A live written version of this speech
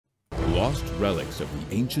Lost relics of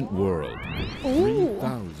the ancient world,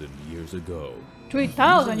 3,000 years ago.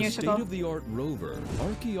 3,000 years ago. State-of-the-art rover,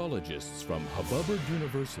 archaeologists from Hubbard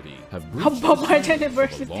University have Hubbard breached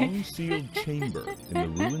University. a long-sealed chamber in the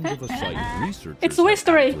ruins of a site researchers It's have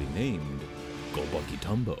history. aptly named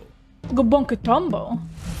Gobonkitumbo. Gobonkitumbo?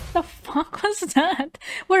 The fuck was that?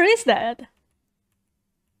 Where is that?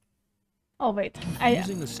 Oh wait,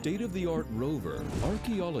 Using a state-of-the-art rover,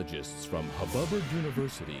 archaeologists from Hubbard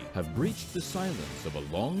University have breached the silence of a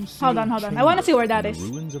long-sealed Hold on. I want to see where that in is. the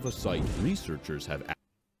ruins of a site researchers have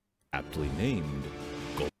aptly named.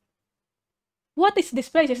 What is this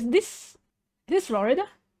place? Is this Florida?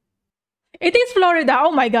 It is Florida.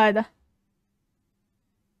 Oh my god.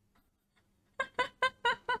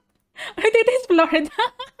 It is Florida.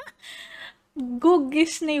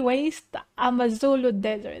 Gugisni Waste, Amazulu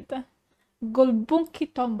Desert.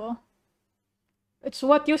 Gulbunkitombo. It's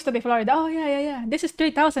what used to be Florida. Oh, yeah. This is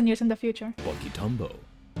 3,000 years in the future. Bonkitumbo.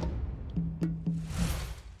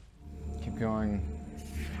 Keep going.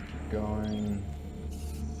 Keep going.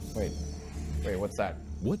 Wait, what's that?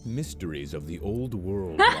 What mysteries of the old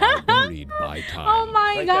world are buried by time? Oh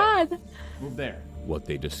my god. Move there. What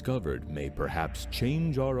they discovered may perhaps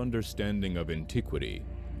change our understanding of antiquity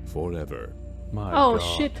forever. My Oh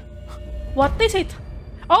God. shit. What is it?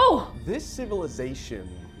 Oh! This civilization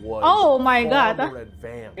was Oh my far god. more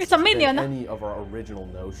advanced It's a minion. than any of our original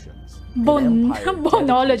notions. An Bon- empire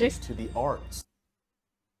bonologist. dedicated to the arts.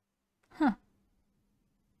 Huh.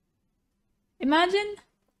 Imagine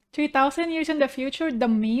 3,000 years in the future, the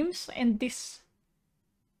memes and this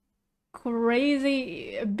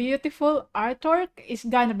crazy beautiful artwork is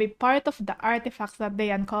gonna be part of the artifacts that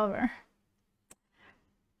they uncover.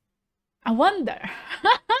 I wonder,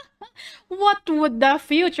 what would the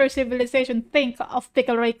future civilization think of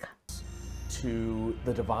Pickle Rick? To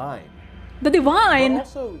the divine. The But divine!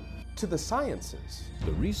 also to the sciences.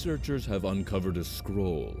 The researchers have uncovered a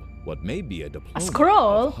scroll, what may be a diploma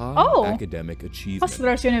scroll? of high Oh. academic achievement.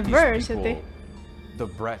 Hustlers These University. people, the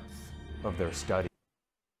breadth of their study.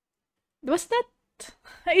 Was that...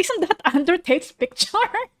 Isn't that Undertake's picture?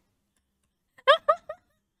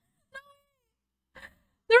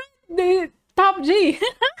 The top G.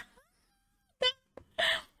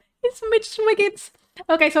 It's Mitch Wiggins.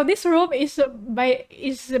 Okay, so this room is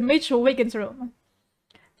Mitch Wiggins' room.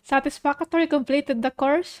 Satisfactory completed the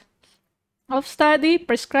course of study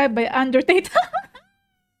prescribed by Undertake.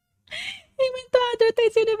 He went to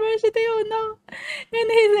Undertake's University. Oh no!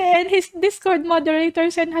 And his Discord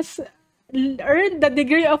moderators and has earned the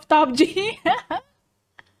degree of top G.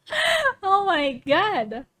 Oh my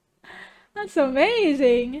god, that's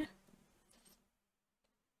amazing.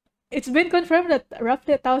 It's been confirmed that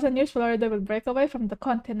roughly 1,000 years Florida will break away from the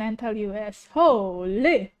continental US.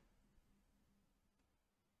 Holy!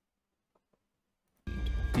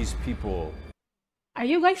 These people. Are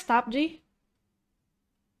you guys top G?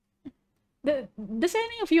 Does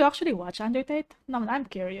any of you actually watch Undertake? No, I'm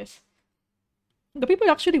curious. Do people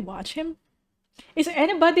actually watch him? Is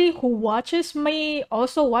anybody who watches me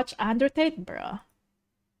also watch Undertake, bruh?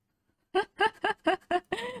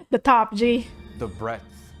 The top G. The breadth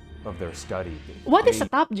of their study. What is a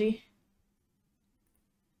top G?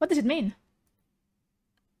 What does it mean?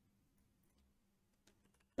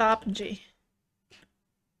 Top G.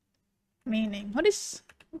 Meaning. What's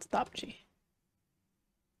top G?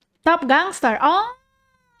 Top gangster.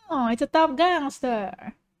 Oh, it's a top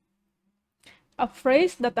gangster. A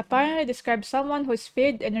phrase that apparently describes someone who is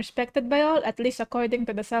feared and respected by all, at least according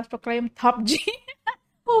to the self-proclaimed top G.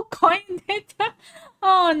 Who coined it?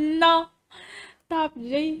 Oh no. Top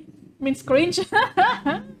G means cringe.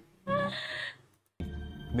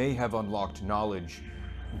 May have unlocked knowledge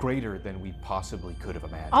greater than we possibly could have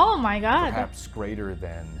imagined. Oh my god. Perhaps greater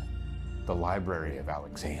than the Library of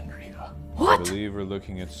Alexandria. I What? believe we're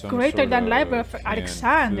looking at some Greater sort than of Library of canned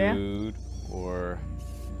Alexandria. food or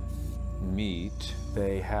meat.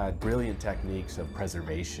 They had brilliant techniques of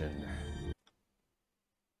preservation.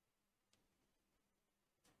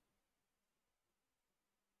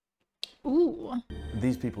 Ooh.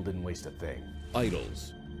 These people didn't waste a thing.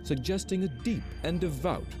 Idols, suggesting a deep and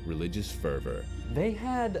devout religious fervor. They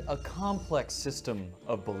had a complex system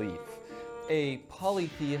of belief, a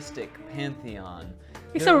polytheistic pantheon.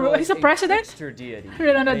 He's There a- was he's a president? trickster deity,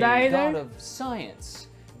 Leonardo a da Vinci. god of science,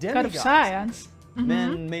 God of demigods, science.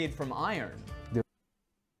 men made from iron.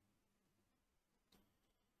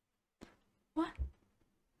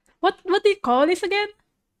 What do you call this again?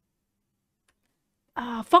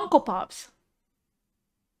 Funko Pops.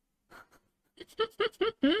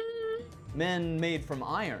 Men made from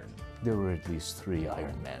iron. There were at least 3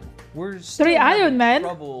 Iron Men. We're still Three having Iron Men?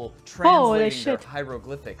 trouble Holy translating their shit.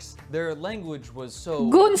 hieroglyphics. Their language was so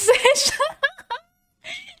Goon session.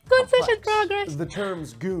 Goon session Complex. progress. The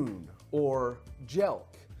terms goon or jelk.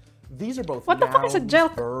 These are both What the nouns, fuck is a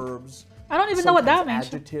jelk? verbs, I don't even know what that sometimes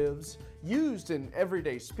means. adjectives used in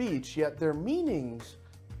everyday speech, yet their meanings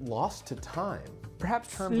lost to time.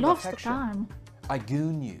 Perhaps terms of Lost the affection. time. I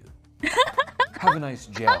goon you. Have a nice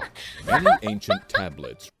gel. Many ancient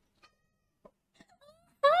tablets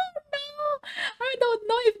Oh no! I don't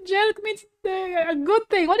know if jelk means a good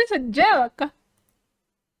thing. What is a jelk?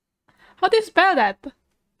 How do you spell that?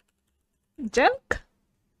 Jelk?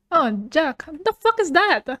 Oh, jelk. What the fuck is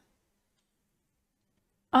that?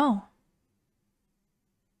 Oh.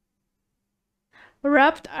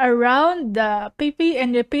 Wrapped around the pee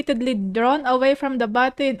and repeatedly drawn away from the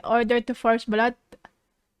body in order to force blood.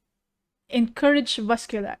 Encourage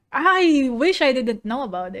vascular. I wish I didn't know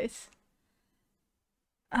about this.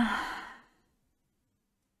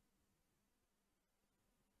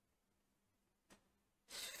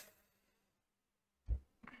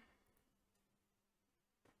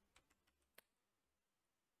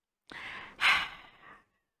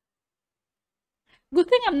 Good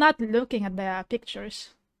thing I'm not looking at the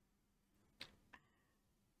pictures.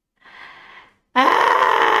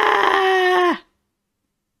 Ah!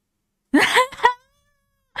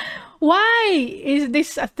 Why is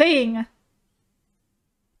this a thing?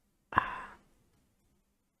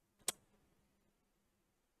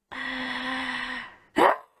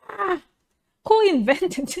 Who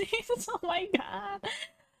invented this? Oh my god.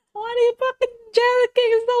 What are you fucking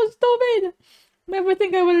jelking? It's so stupid. Never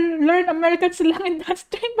think I will learn American slang in that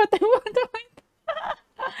stream, but I want to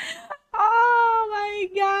find. Oh my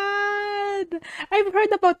god. I've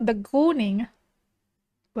heard about the gooning.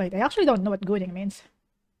 Wait, I actually don't know what gooning means.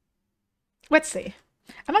 Let's see.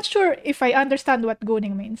 I'm not sure if I understand what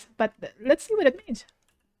gooning means, but let's see what it means.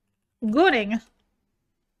 Gooning.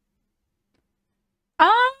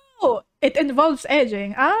 Oh, it involves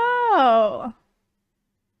edging. Oh.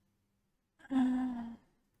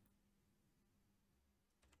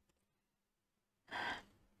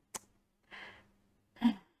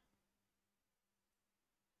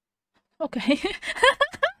 Okay.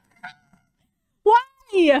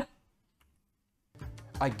 Why?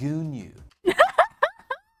 I goon you.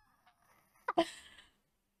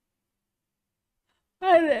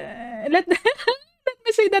 Let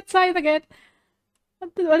me see that sign again.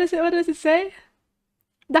 What is it? What does it say?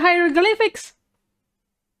 The hieroglyphics.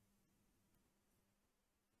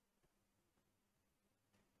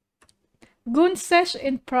 Goon sesh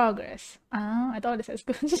in progress. Ah, it only says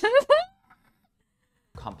goon.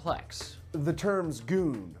 complex. The terms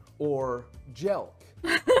goon or jelk.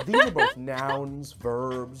 These are both nouns,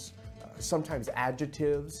 verbs, sometimes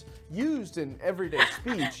adjectives used in everyday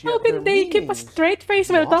speech. How Yet can their they keep a meanings straight face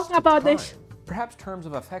while lost talking to about this? time. Perhaps terms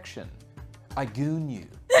of affection. I goon you.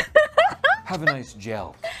 Have a nice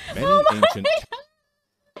gel. Many ancient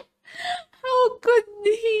How could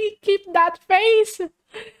he keep that face?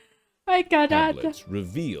 I cannot. tablets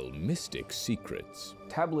reveal mystic secrets.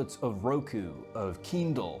 Tablets of Roku, of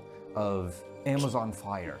Kindle, of Amazon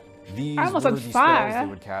Fire. These Amazon were the Fire? spells they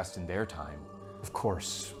would cast in their time. Of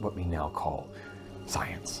course, what we now call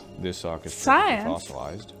science. This sock is Science? perfectly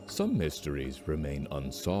fossilized. Some mysteries remain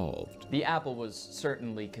unsolved. The apple was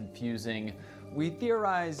certainly confusing. We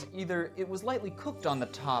theorize either it was lightly cooked on the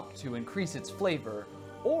top to increase its flavor,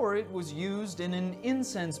 or it was used in an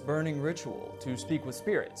incense burning ritual to speak with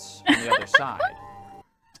spirits on the other side.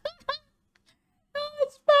 Oh,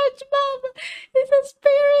 SpongeBob! He's a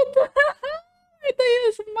spirit! I thought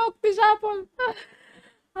you smoked this apple.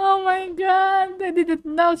 Oh my god, I didn't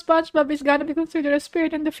know SpongeBob is gonna be considered a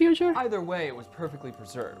spirit in the future. Either way, it was perfectly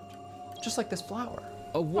preserved, just like this flower.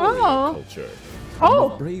 A warrior Oh. culture.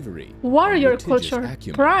 Oh. Of bravery. Warrior and litigious culture.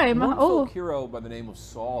 acumen. Prime. One Oh. folk hero by the name of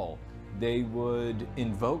Saul, they would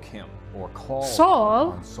invoke him or call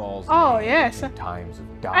Saul? on Saul's Oh, name yes. in times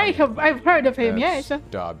of dying. I've heard of him, That's yes.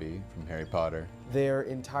 Dobby from Harry Potter. Their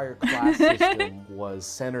entire class system was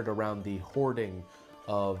centered around the hoarding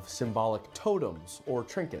of symbolic totems or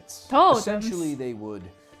trinkets. Totems. Essentially, they would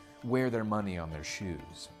wear their money on their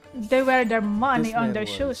shoes. They wear their money This on man their was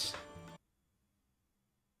shoes.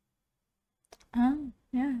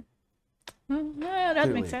 Yeah. Yeah, that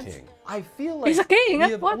Clearly makes a sense. king. I feel like He's a king? we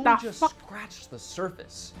have What only the just fuck? scratched the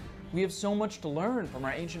surface. We have so much to learn from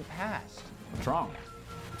our ancient past. What's wrong?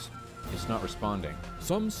 It's not responding.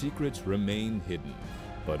 Some secrets remain hidden,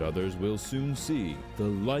 but others will soon see the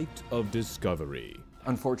light of discovery.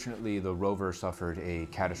 Unfortunately, the rover suffered a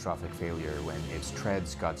catastrophic failure when its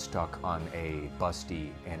treads got stuck on a busty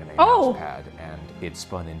anime Oh. mouse pad, and it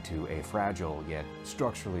spun into a fragile yet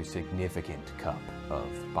structurally significant cup of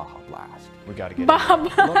Baja Blast. We gotta get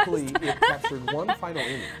Bob. Luckily, it captured one final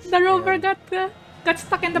image. The rover and got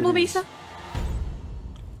stuck in the blue mesa.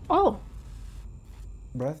 Oh.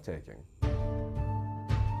 breathtaking.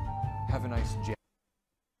 Have a nice jet.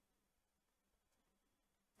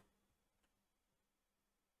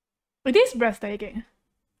 It is breathtaking.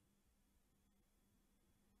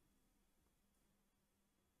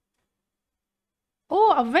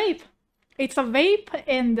 Oh, a vape. It's a vape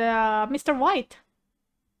and Mr. White.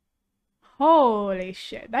 Holy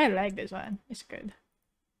shit. I like this one. It's good.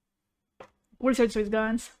 Wizards with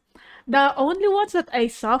guns. The only ones that I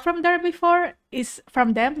saw from them before is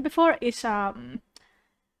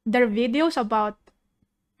their videos about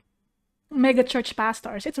mega church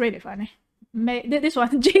pastors. It's really funny. This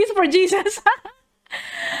one, G's for Jesus.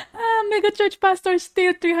 Mega church pastors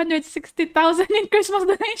steal 360,000 in Christmas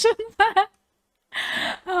donations.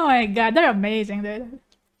 Oh my god, they're amazing, dude.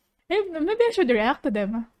 Maybe I should react to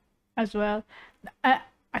them as well. I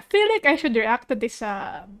feel like I should react to these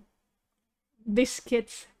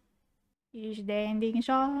skits. This is the ending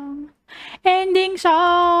song. Ending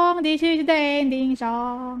song. This is the ending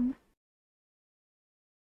song.